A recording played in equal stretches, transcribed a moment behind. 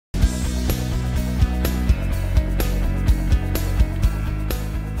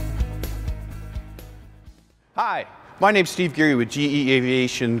Hi, my name's Steve Geary with GE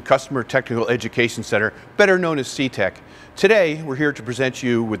Aviation Customer Technical Education Center, better known as CTEC. Today, we're here to present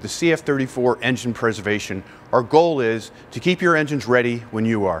you with the CF34 engine preservation. Our goal is to keep your engines ready when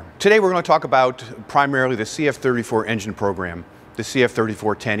you are. Today, we're going to talk about primarily the CF34 engine program, the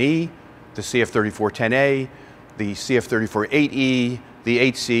CF34-10E, the CF34-10A, the CF34-8E, the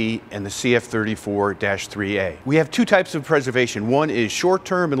 8C, and the CF34-3A. We have two types of preservation. One is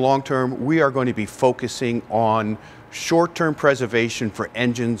short-term and long-term. We are going to be focusing on short-term preservation for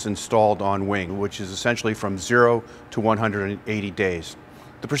engines installed on wing, which is essentially from 0 to 180 days.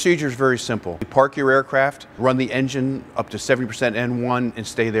 The procedure is very simple. You park your aircraft, run the engine up to 70% N1, and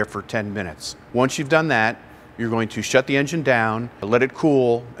stay there for 10 minutes. Once you've done that, you're going to shut the engine down, let it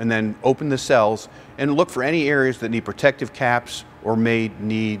cool, and then open the cells and look for any areas that need protective caps or may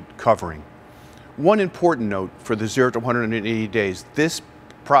need covering. One important note for the 0 to 180 days, this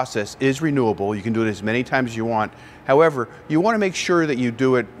process is renewable. You can do it as many times as you want. However, you want to make sure that you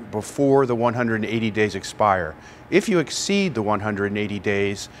do it before the 180 days expire. If you exceed the 180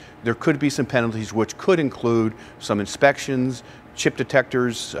 days, there could be some penalties, which could include some inspections, chip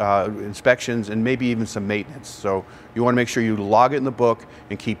detectors, inspections, and maybe even some maintenance. So you want to make sure you log it in the book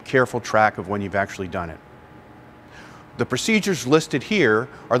and keep careful track of when you've actually done it. The procedures listed here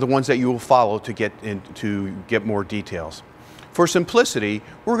are the ones that you will follow to get more details. For simplicity,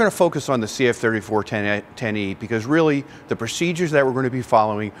 we're going to focus on the CF34-10E because really the procedures that we're going to be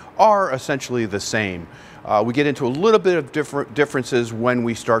following are essentially the same. We get into a little bit of differences when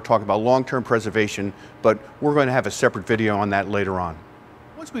we start talking about long-term preservation, but we're going to have a separate video on that later on.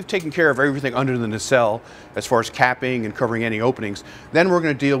 Once we've taken care of everything under the nacelle, as far as capping and covering any openings, then we're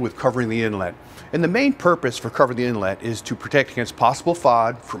going to deal with covering the inlet. And the main purpose for covering the inlet is to protect against possible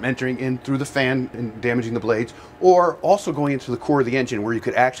FOD from entering in through the fan and damaging the blades, or also going into the core of the engine where you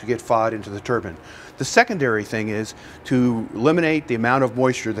could actually get FOD into the turbine. The secondary thing is to eliminate the amount of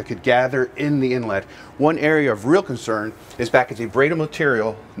moisture that could gather in the inlet. One area of real concern is back at the abradable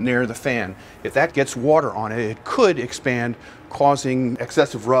material near the fan. If that gets water on it, it could expand, causing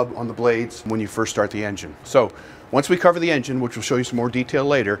excessive rub on the blades when you first start the engine. So once we cover the engine, which we'll show you some more detail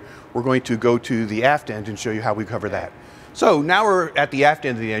later, we're going to go to the aft end and show you how we cover that. So now we're at the aft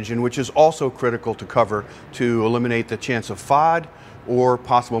end of the engine, which is also critical to cover to eliminate the chance of FOD or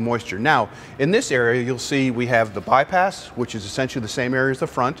possible moisture. Now, in this area, you'll see we have the bypass, which is essentially the same area as the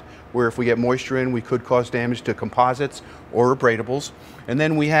front, where if we get moisture in, we could cause damage to composites or abradables. And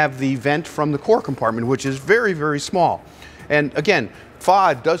then we have the vent from the core compartment, which is very, very small. And again,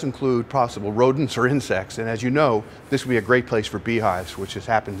 FOD does include possible rodents or insects, and as you know, this would be a great place for beehives, which has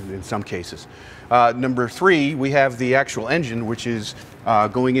happened in some cases. Number 3, we have the actual engine, which is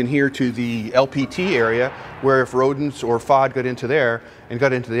going in here to the LPT area, where if rodents or FOD got into there and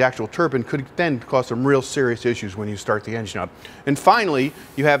got into the actual turbine, could then cause some real serious issues when you start the engine up. And finally,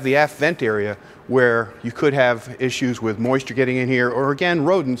 you have the aft vent area, where you could have issues with moisture getting in here, or again,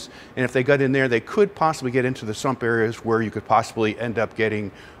 rodents, and if they got in there, they could possibly get into the sump areas where you could possibly end up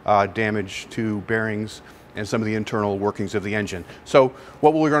getting damage to bearings and some of the internal workings of the engine. So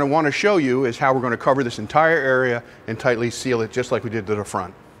what we're going to want to show you is how we're going to cover this entire area and tightly seal it just like we did to the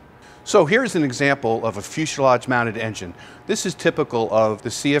front. So here's an example of a fuselage-mounted engine. This is typical of the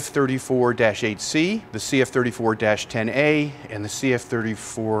CF34-8C, the CF34-10A, and the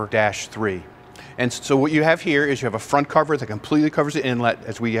CF34-3. And so what you have here is you have a front cover that completely covers the inlet,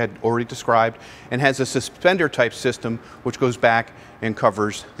 as we had already described, and has a suspender type system which goes back and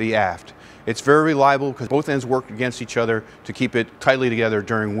covers the aft. It's very reliable because both ends work against each other to keep it tightly together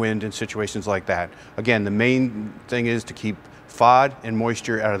during wind and situations like that. Again, the main thing is to keep FOD and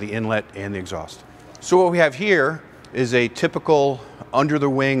moisture out of the inlet and the exhaust. So what we have here is a typical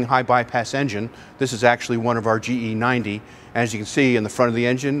under-the-wing high bypass engine. This is actually one of our GE90. As you can see in the front of the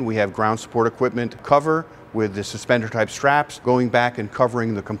engine, we have ground support equipment cover with the suspender type straps going back and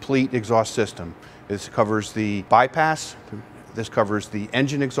covering the complete exhaust system. This covers the bypass, this covers the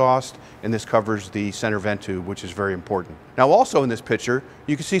engine exhaust, and this covers the center vent tube, which is very important. Now also in this picture,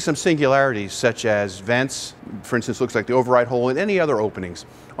 you can see some singularities such as vents, for instance, looks like the override hole, and any other openings.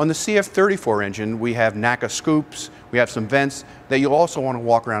 On the CF34 engine, we have NACA scoops, we have some vents that you'll also want to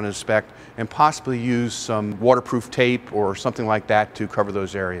walk around and inspect, and possibly use some waterproof tape or something like that to cover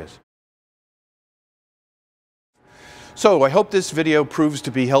those areas. So I hope this video proves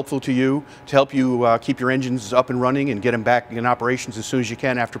to be helpful to you, to help you keep your engines up and running and get them back in operations as soon as you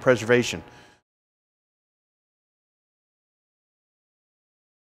can after preservation.